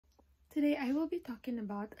Today I will be talking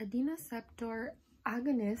about adenoreceptor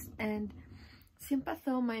agonist and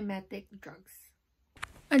sympathomimetic drugs.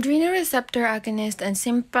 Adenoreceptor agonist and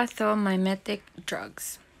sympathomimetic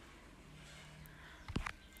drugs.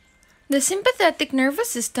 The sympathetic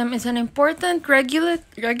nervous system is an important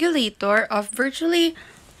regulator of virtually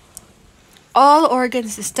all organ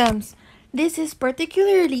systems. This is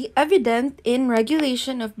particularly evident in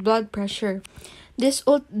regulation of blood pressure.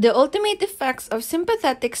 The ultimate effects of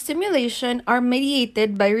sympathetic stimulation are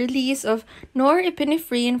mediated by release of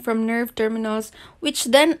norepinephrine from nerve terminals, which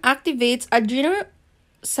then activates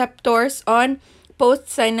adrenoreceptors on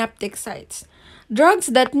postsynaptic sites. Drugs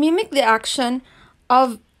that mimic the action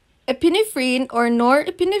of epinephrine or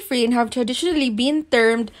norepinephrine have traditionally been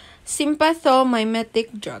termed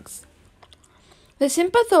sympathomimetic drugs. The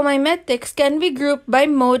sympathomimetics can be grouped by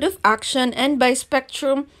mode of action and by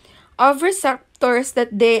spectrum of receptors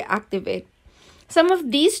that they activate. Some of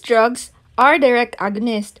these drugs are direct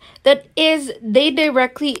agonists, that is, they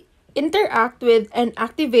directly interact with and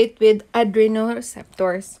activate with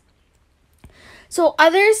adrenoreceptors. So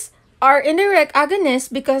others are indirect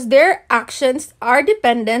agonists because their actions are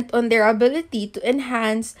dependent on their ability to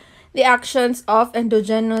enhance the actions of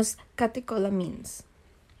endogenous catecholamines.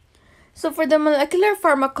 So for the molecular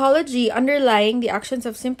pharmacology underlying the actions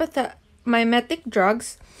of sympathomimetic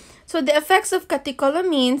drugs, so the effects of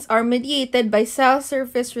catecholamines are mediated by cell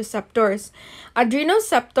surface receptors.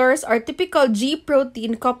 Adrenoreceptors are typical G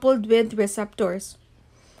protein coupled with receptors.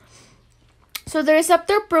 So the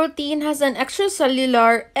receptor protein has an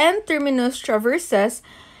extracellular N terminus traverses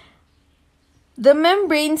the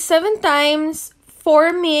membrane 7 times,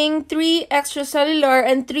 forming 3 extracellular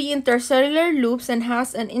and 3 intercellular loops, and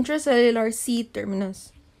has an intracellular C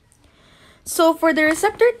terminus. So for the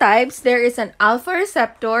receptor types, there is an alpha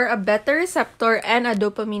receptor, a beta receptor, and a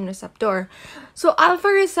dopamine receptor. So alpha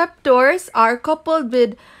receptors are coupled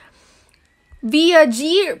with via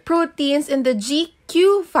G proteins in the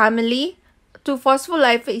GQ family to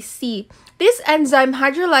phospholipase C. This enzyme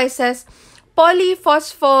hydrolyzes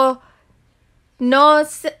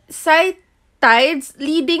polyphosphonosides,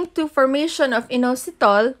 leading to formation of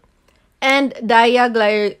inositol and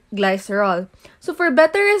diaglycerol. So for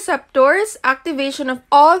beta receptors, activation of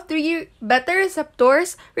all 3 beta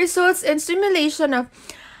receptors results in stimulation of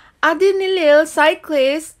adenylyl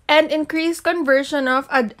cyclase and increased conversion of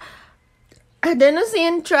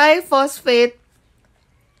adenosine triphosphate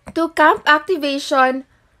to CAMP. Activation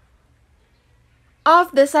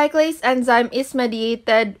of the cyclase enzyme is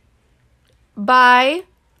mediated by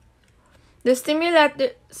the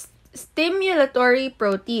stimulatory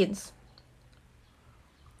proteins.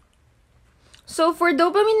 So for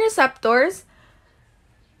dopamine receptors,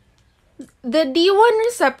 the D1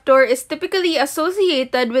 receptor is typically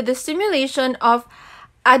associated with the stimulation of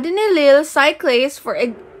adenylyl cyclase. For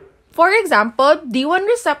example, D1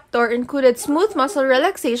 receptor included smooth muscle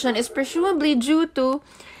relaxation is presumably due to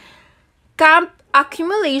CAMP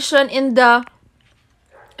accumulation in the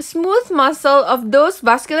smooth muscle of those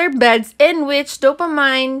vascular beds in which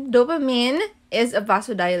dopamine is a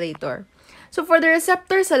vasodilator. So for the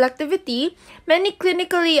receptor selectivity, many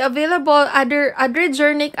clinically available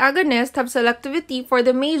adrenergic agonists have selectivity for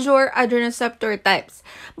the major adrenoreceptor types,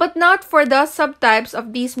 but not for the subtypes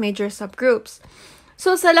of these major subgroups.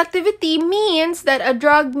 So selectivity means that a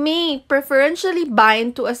drug may preferentially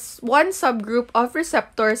bind to one subgroup of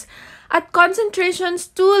receptors at concentrations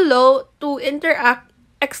too low to interact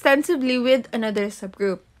extensively with another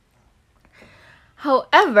subgroup.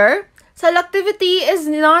 However, selectivity is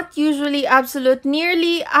not usually absolute.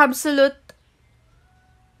 Nearly absolute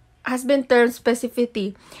has been termed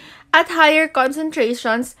specificity. At higher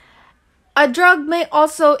concentrations, a drug may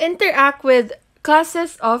also interact with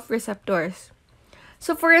classes of receptors.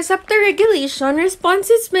 So for receptor regulation,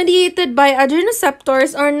 responses mediated by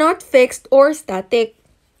adrenoreceptors are not fixed or static.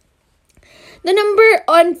 The number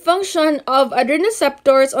and function of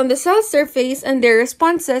adrenoreceptors on the cell surface and their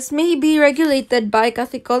responses may be regulated by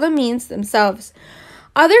catecholamines themselves,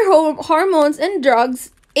 other hormones and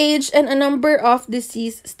drugs, age, and a number of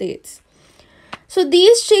disease states. So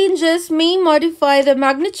these changes may modify the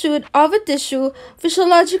magnitude of a tissue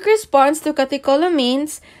physiologic response to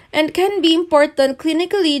catecholamines and can be important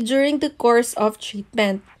clinically during the course of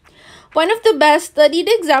treatment. One of the best studied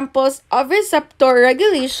examples of receptor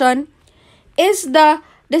regulation is the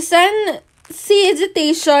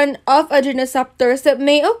desensitization of adrenoreceptors that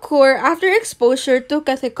may occur after exposure to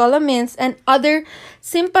catecholamines and other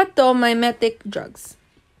sympathomimetic drugs.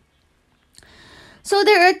 So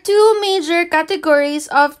there are 2 major categories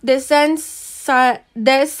of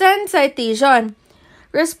desensitization: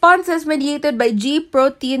 responses mediated by G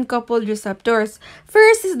protein coupled receptors.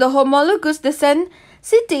 First is the homologous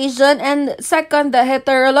desensitization, and second, the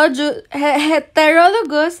heterologous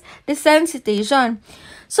desensitization.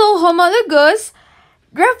 So, homologous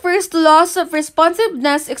refers to loss of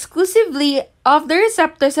responsiveness exclusively of the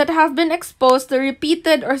receptors that have been exposed to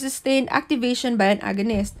repeated or sustained activation by an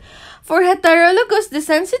agonist. For heterologous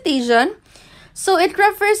desensitization, so it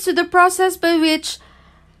refers to the process by which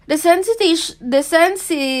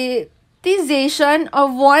desensitization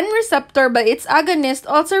of one receptor by its agonist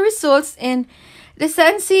also results in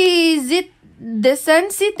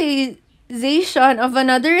desensitization of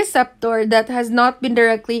another receptor that has not been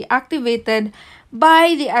directly activated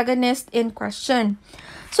by the agonist in question.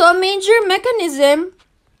 So a major mechanism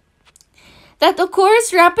that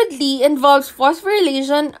occurs rapidly involves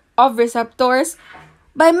phosphorylation of receptors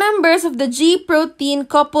by members of the G protein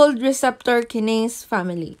coupled receptor kinase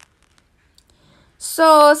family.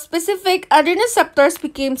 So specific adenoreceptors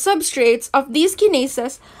became substrates of these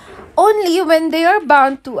kinases only when they are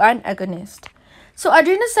bound to an agonist. So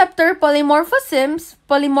adenoreceptor polymorphisms,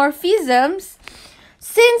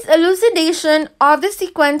 since elucidation of the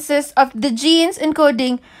sequences of the genes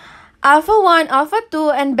encoding alpha-1,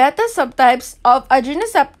 alpha-2, and beta subtypes of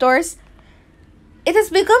adrenoceptors, it has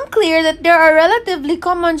become clear that there are relatively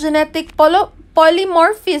common genetic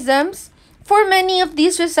polymorphisms for many of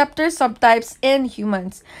these receptor subtypes in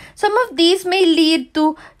humans. Some of these may lead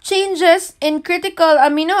to changes in critical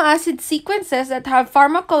amino acid sequences that have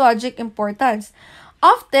pharmacologic importance.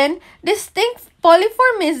 Often, distinct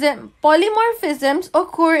polymorphisms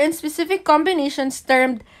occur in specific combinations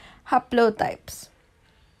termed haplotypes.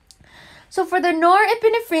 So for the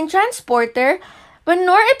norepinephrine transporter, when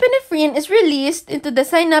norepinephrine is released into the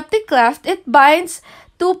synaptic cleft, it binds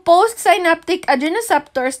to postsynaptic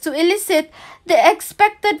adrenoceptors to elicit the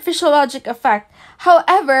expected physiologic effect.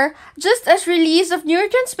 However, just as release of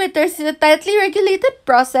neurotransmitters is a tightly regulated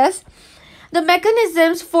process, the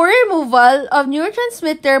mechanisms for removal of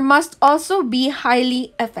neurotransmitter must also be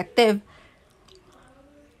highly effective.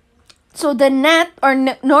 So the NET or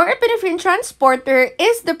norepinephrine transporter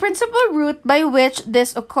is the principal route by which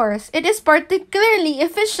this occurs. It is particularly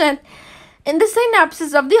efficient in the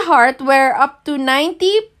synapses of the heart, where up to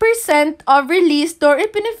 90% of released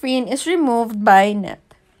norepinephrine is removed by NET.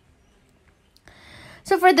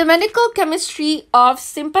 So for the medical chemistry of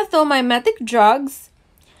sympathomimetic drugs,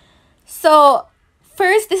 so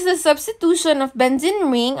first is the substitution of benzene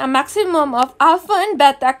ring. A maximum of alpha and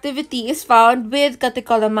beta activity is found with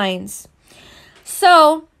catecholamines.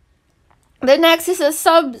 So the next is a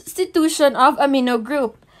substitution of amino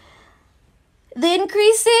group. The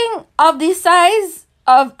increasing of the size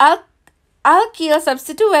of alkyl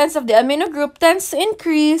substituents of the amino group tends to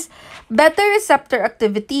increase beta receptor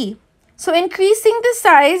activity. So increasing the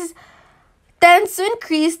size tends to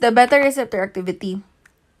increase the beta receptor activity.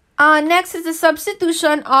 Next is the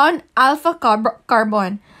substitution on alpha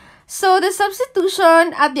carbon. So the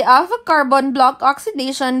substitution at the alpha carbon blocked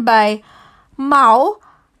oxidation by MAO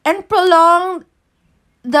and prolonged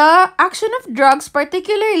the action of drugs,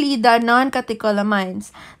 particularly the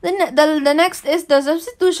non-catecholamines. The next is the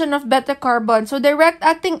substitution of beta carbon. So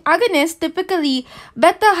direct-acting agonist, typically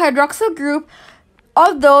beta hydroxyl group,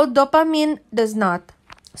 although dopamine does not.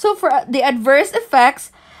 So for the adverse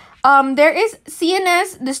effects, there is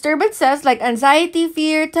CNS disturbances like anxiety,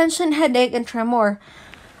 fear, tension, headache, and tremor.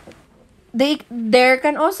 There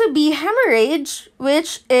can also be hemorrhage,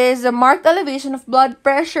 which is a marked elevation of blood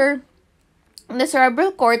pressure in the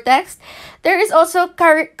cerebral cortex. There is also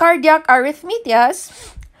cardiac arrhythmias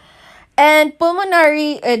and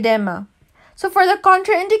pulmonary edema. So for the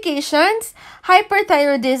contraindications,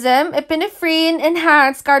 hyperthyroidism, epinephrine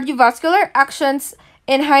enhanced cardiovascular actions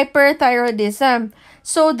in hyperthyroidism.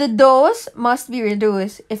 So the dose must be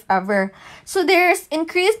reduced if ever. So there's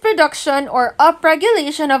increased production or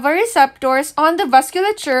upregulation of receptors on the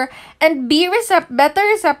vasculature and beta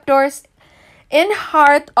receptors in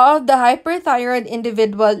heart of the hyperthyroid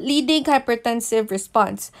individual, leading hypertensive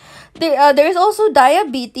response. There is also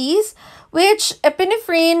diabetes, which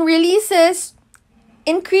epinephrine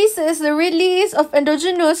increases the release of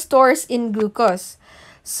endogenous stores in glucose.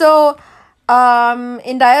 So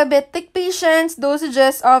in diabetic patients,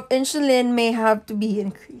 dosages of insulin may have to be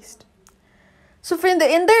increased. So for the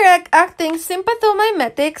indirect acting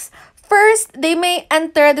sympathomimetics, first, they may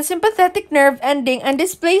enter the sympathetic nerve ending and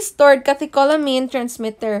displace stored catecholamine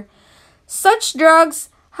transmitter. Such drugs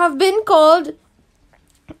have been called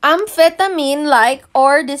amphetamine-like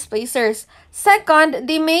or displacers. Second,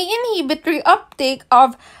 they may inhibit reuptake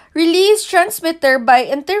of release transmitter by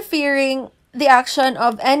interfering the action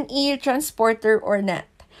of NE transporter or NET.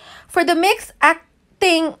 For the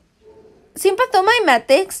mixed-acting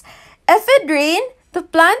sympathomimetics, ephedrine, the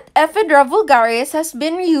plant Ephedra vulgaris, has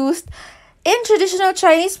been used in traditional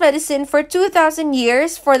Chinese medicine for 2,000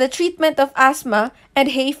 years for the treatment of asthma and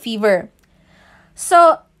hay fever.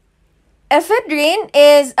 So, ephedrine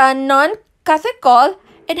is a non-cathecol.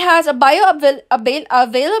 It has a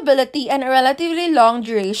bioavailability and a relatively long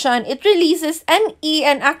duration. It releases NE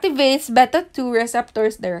and activates beta-2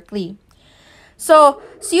 receptors directly. So,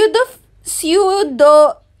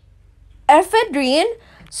 pseudoephedrine,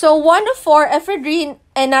 so 1 of 4 ephedrine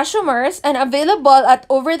enantiomers and available at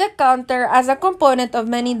over-the-counter as a component of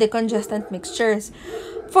many decongestant mixtures.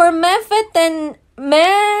 For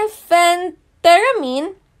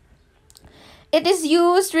mephenteramine, it is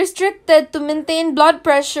used restricted to maintain blood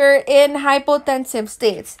pressure in hypotensive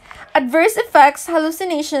states. Adverse effects,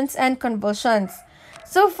 hallucinations, and convulsions.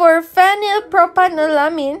 So for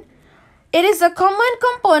phenylpropanolamine, it is a common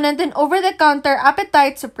component in over-the-counter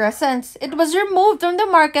appetite suppressants. It was removed from the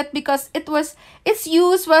market because its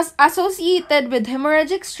use was associated with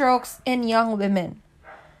hemorrhagic strokes in young women.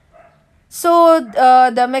 So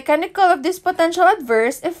the mechanical of this potential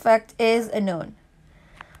adverse effect is unknown.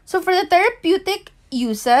 So for the therapeutic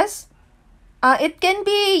uses, it can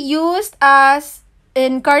be used as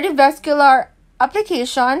in cardiovascular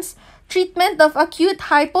applications, treatment of acute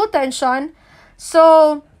hypotension.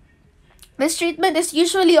 So this treatment is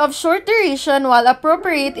usually of short duration while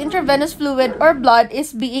appropriate intravenous fluid or blood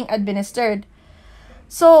is being administered.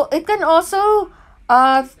 So it can also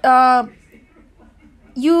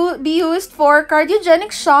be used for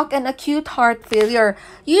cardiogenic shock and acute heart failure,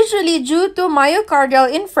 usually due to myocardial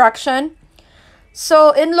infarction.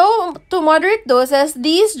 So in low to moderate doses,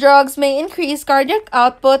 these drugs may increase cardiac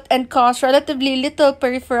output and cause relatively little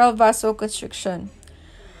peripheral vasoconstriction.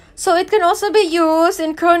 So it can also be used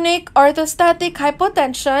in chronic orthostatic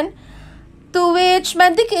hypotension, to which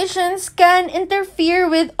medications can interfere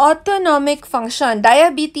with autonomic function,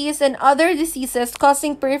 diabetes, and other diseases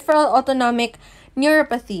causing peripheral autonomic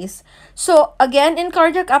neuropathies. So again, in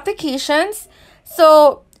cardiac applications,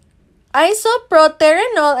 so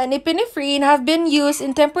isoproterenol and epinephrine have been used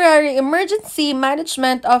in temporary emergency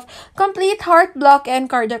management of complete heart block and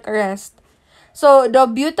cardiac arrest. So the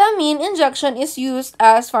butamine injection is used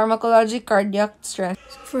as pharmacologic cardiac stress.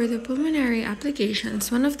 For the pulmonary applications,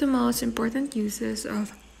 one of the most important uses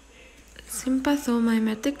of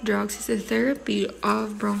sympathomimetic drugs is the therapy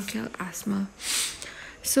of bronchial asthma.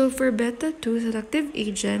 So for beta-2 selective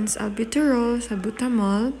agents, albuterol,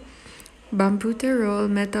 salbutamol, bambuterol,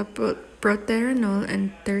 metoprolol,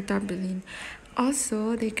 and tertabinol.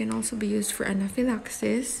 Also, they can also be used for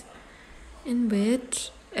anaphylaxis, in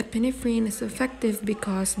which epinephrine is effective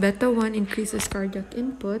because beta-1 increases cardiac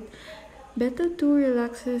input, beta-2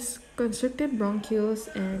 relaxes constricted bronchioles,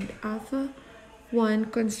 and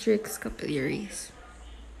alpha-1 constricts capillaries.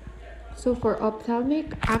 So for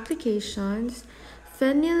ophthalmic applications,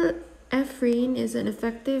 phenylephrine is an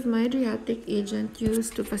effective mydriatic agent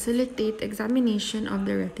used to facilitate examination of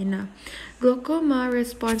the retina. Glaucoma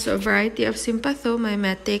responds to a variety of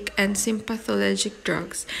sympathomimetic and sympathologtic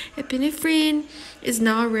drugs. Epinephrine is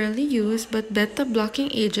now rarely used, but beta-blocking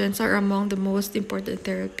agents are among the most important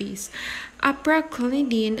therapies.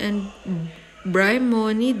 Apraclonidine and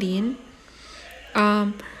brimonidine,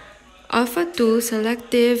 alpha-2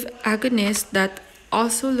 selective agonist that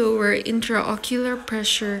also lower intraocular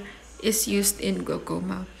pressure, is used in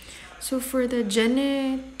glaucoma. So for the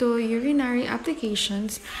genitourinary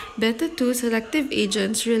applications, beta-2 selective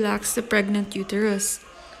agents relax the pregnant uterus.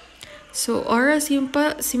 So oral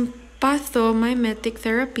sympathomimetic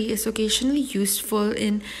therapy is occasionally useful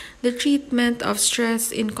in the treatment of stress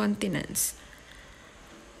incontinence.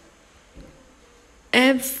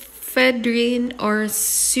 Ephedrine or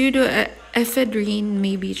pseudoephedrine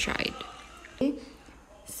may be tried.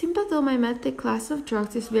 Sympathomimetic class of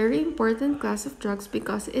drugs is very important class of drugs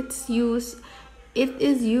because it is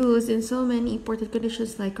used in so many important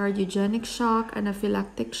conditions like cardiogenic shock,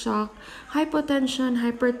 anaphylactic shock, hypotension,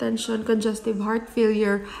 hypertension, congestive heart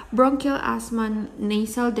failure, bronchial asthma,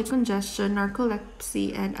 nasal decongestion,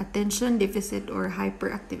 narcolepsy, and attention deficit or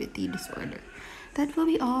hyperactivity disorder. That will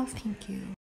be all. Thank you.